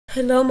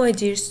Hello my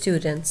dear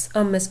students,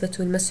 I'm Ms.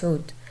 Batul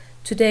Masood.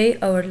 Today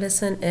our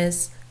lesson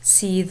is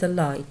See the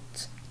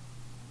Light.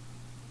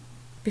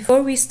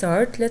 Before we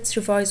start, let's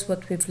revise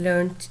what we've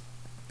learned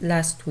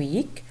last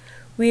week.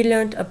 We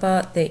learned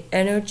about the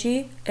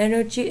energy.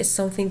 Energy is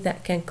something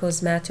that can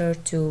cause matter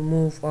to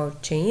move or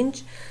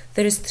change.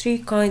 There is three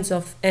kinds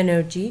of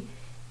energy: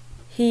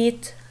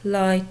 heat,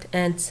 light,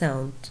 and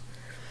sound.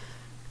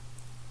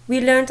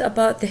 We learned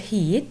about the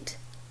heat.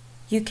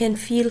 You can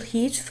feel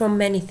heat from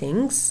many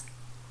things.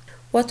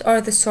 What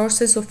are the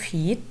sources of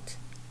heat?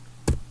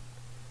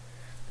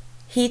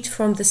 Heat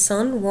from the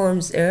sun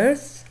warms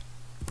earth.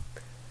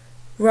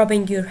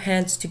 Rubbing your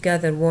hands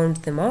together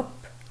warms them up.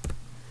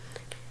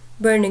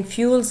 Burning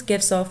fuels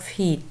gives off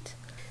heat.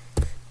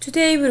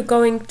 Today we're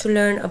going to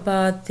learn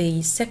about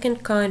the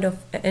second kind of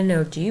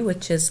energy,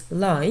 which is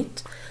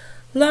light.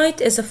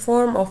 Light is a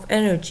form of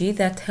energy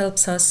that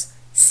helps us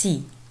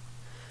see.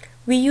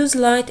 We use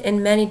light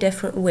in many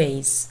different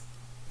ways.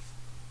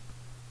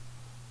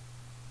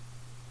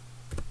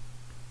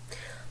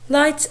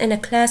 Lights in a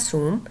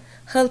classroom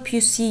help you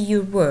see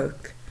your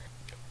work.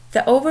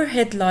 The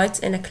overhead lights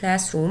in a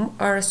classroom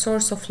are a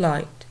source of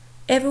light.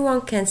 Everyone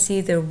can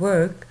see their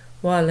work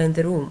while in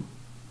the room.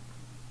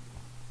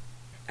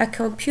 A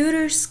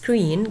computer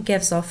screen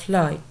gives off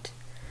light.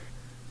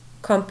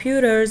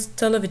 Computers,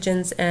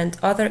 televisions, and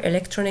other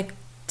electronic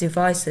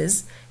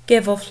devices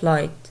give off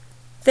light.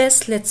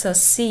 This lets us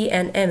see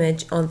an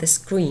image on the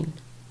screen.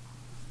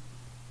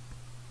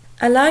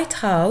 A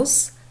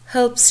lighthouse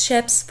helps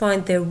ships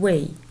find their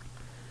way.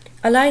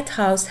 A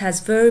lighthouse has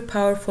very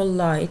powerful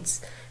lights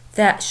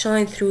that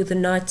shine through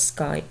the night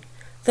sky.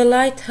 The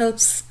light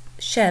helps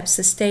ships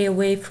stay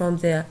away from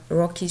the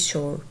rocky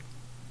shore.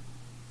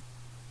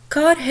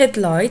 Car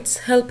headlights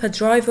help a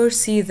driver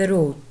see the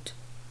road.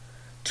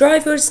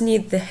 Drivers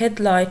need the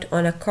headlight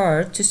on a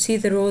car to see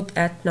the road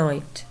at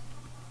night.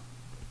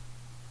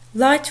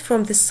 Light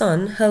from the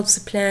sun helps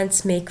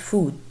plants make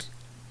food.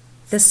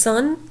 The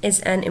sun is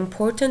an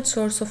important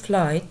source of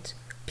light.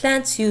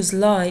 Plants use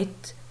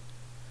light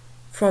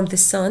from the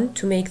sun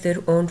to make their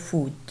own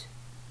food.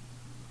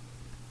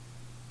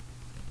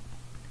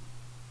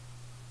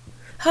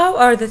 How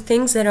are the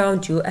things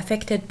around you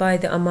affected by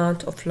the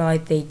amount of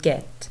light they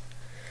get?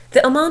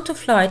 The amount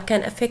of light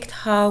can affect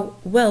how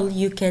well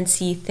you can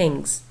see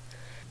things.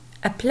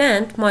 A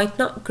plant might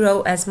not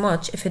grow as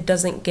much if it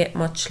doesn't get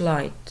much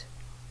light.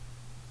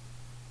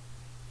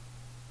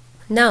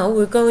 Now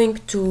we're going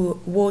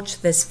to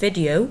watch this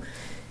video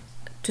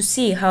to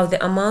see how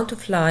the amount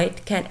of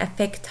light can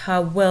affect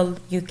how well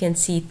you can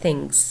see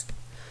things.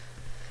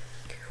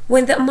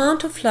 When the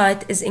amount of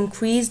light is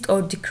increased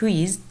or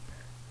decreased,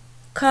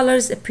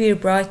 colors appear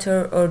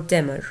brighter or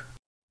dimmer.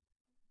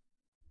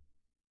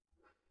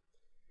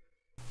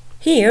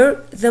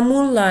 Here, the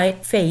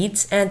moonlight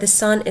fades and the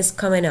sun is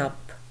coming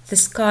up. The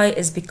sky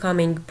is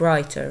becoming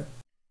brighter.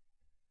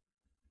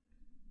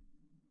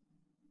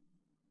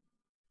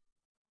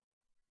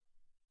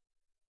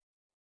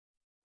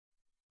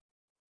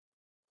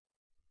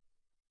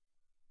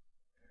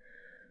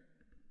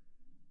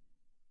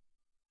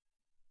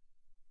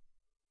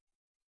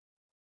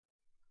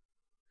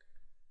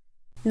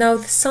 Now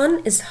the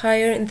sun is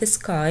higher in the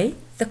sky.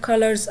 The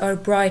colors are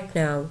bright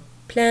now.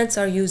 Plants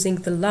are using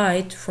the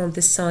light from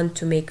the sun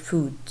to make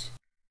food.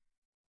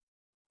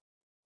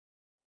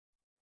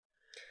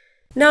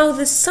 Now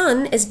the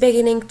sun is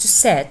beginning to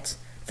set.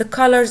 The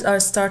colors are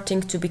starting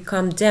to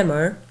become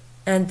dimmer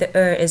and the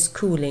air is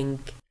cooling.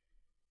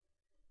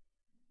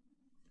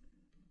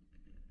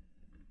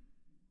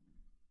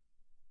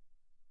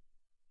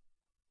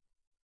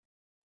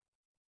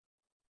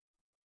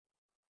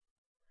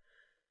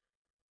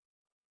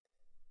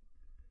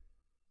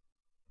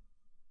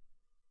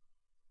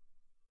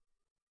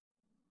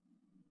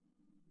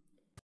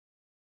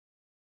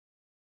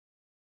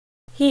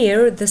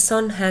 Here the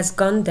sun has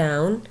gone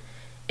down.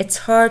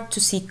 It's hard to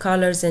see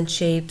colors and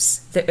shapes.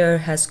 The air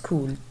has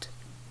cooled.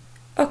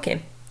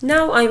 Okay,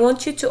 now I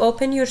want you to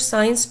open your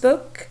science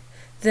book,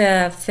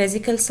 the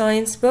physical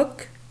science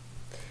book.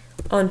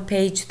 On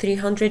page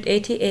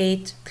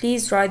 388,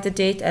 please write the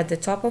date at the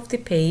top of the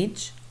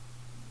page.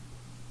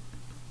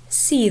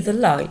 See the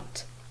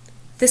light.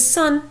 The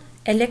sun,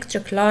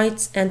 electric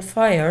lights, and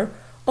fire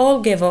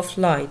all give off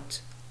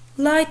light.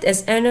 Light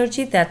is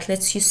energy that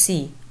lets you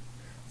see.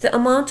 The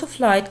amount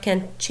of light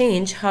can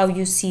change how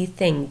you see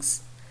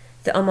things.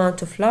 The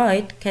amount of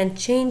light can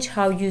change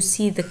how you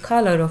see the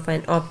color of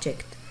an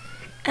object.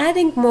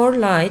 Adding more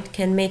light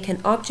can make an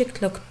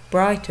object look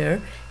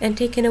brighter, and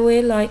taking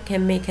away light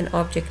can make an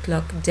object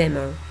look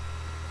dimmer.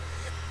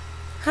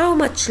 How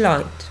much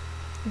light?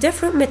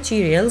 Different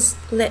materials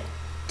let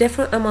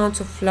different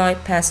amounts of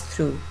light pass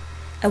through.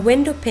 A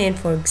window pane,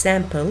 for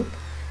example,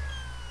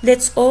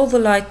 lets all the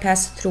light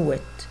pass through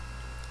it.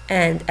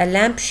 And a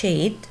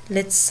lampshade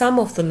lets some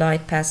of the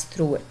light pass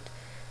through it,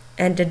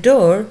 and a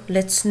door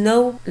lets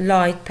no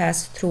light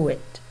pass through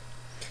it.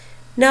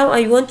 Now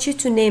I want you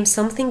to name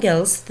something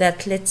else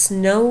that lets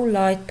no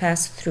light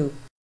pass through.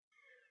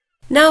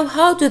 Now,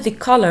 how do the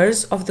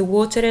colors of the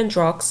water and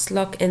rocks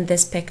look in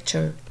this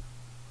picture?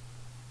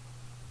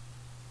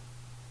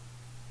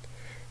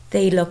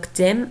 They look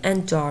dim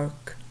and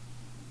dark.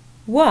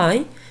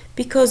 Why?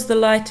 Because the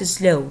light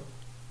is low.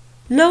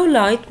 Low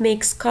light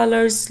makes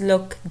colors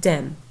look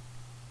dim.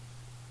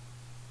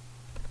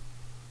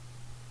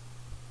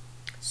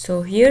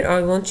 So here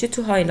I want you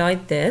to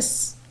highlight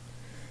this.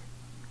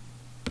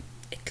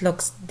 It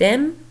looks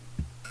dim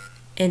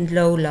in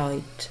low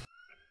light.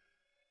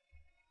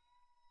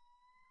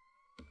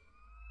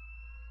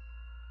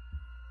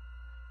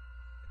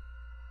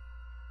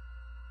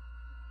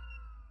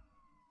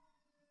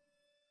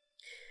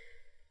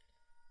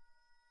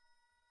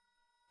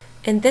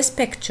 In this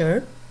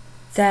picture,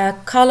 the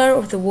color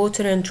of the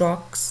water and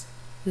rocks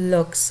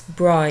looks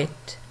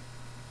bright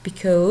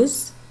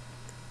because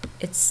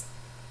it's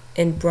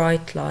in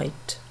bright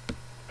light.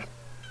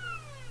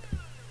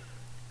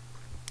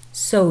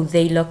 So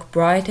they look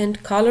bright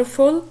and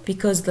colorful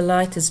because the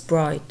light is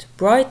bright.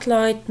 Bright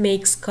light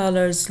makes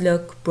colors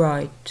look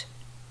bright.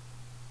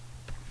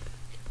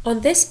 On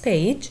this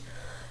page,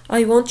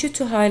 I want you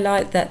to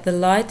highlight that the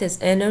light is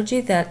energy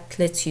that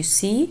lets you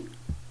see.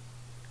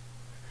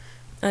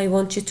 I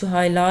want you to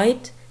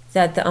highlight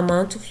that the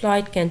amount of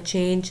light can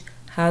change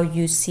how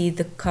you see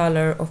the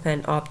color of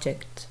an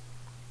object.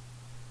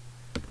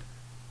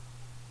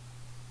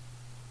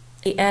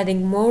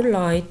 Adding more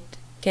light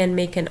can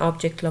make an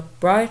object look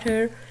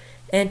brighter,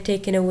 and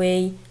taking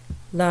away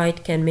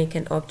light can make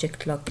an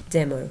object look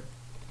dimmer.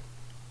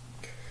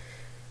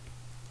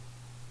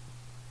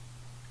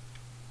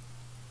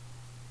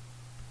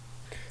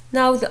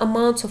 Now, the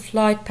amounts of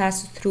light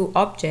passed through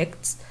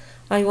objects,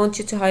 I want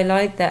you to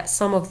highlight that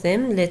some of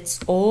them lets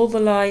all the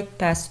light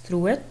pass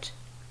through it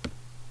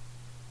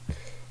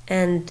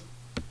and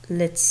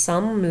lets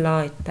some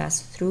light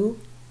pass through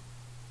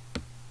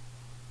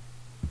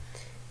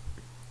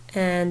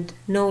and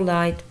no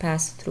light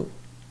pass through.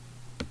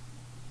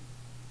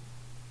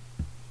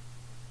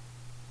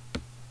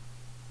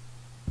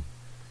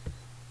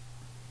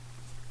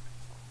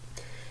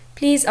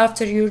 Please,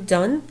 after you're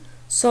done,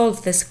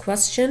 solve this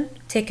question,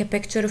 take a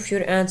picture of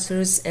your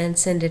answers and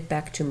send it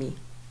back to me.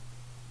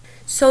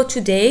 So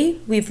today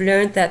we've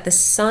learned that the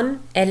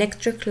sun,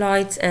 electric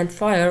lights and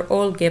fire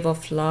all give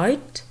off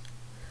light.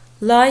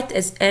 Light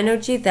is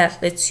energy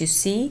that lets you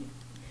see,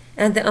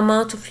 and the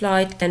amount of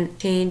light can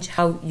change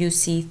how you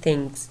see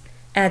things.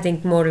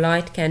 Adding more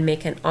light can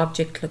make an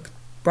object look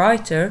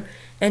brighter,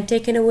 and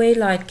taking away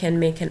light can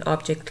make an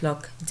object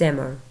look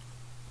dimmer.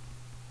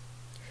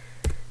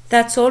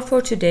 That's all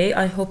for today.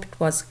 I hope it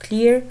was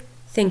clear.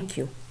 Thank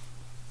you.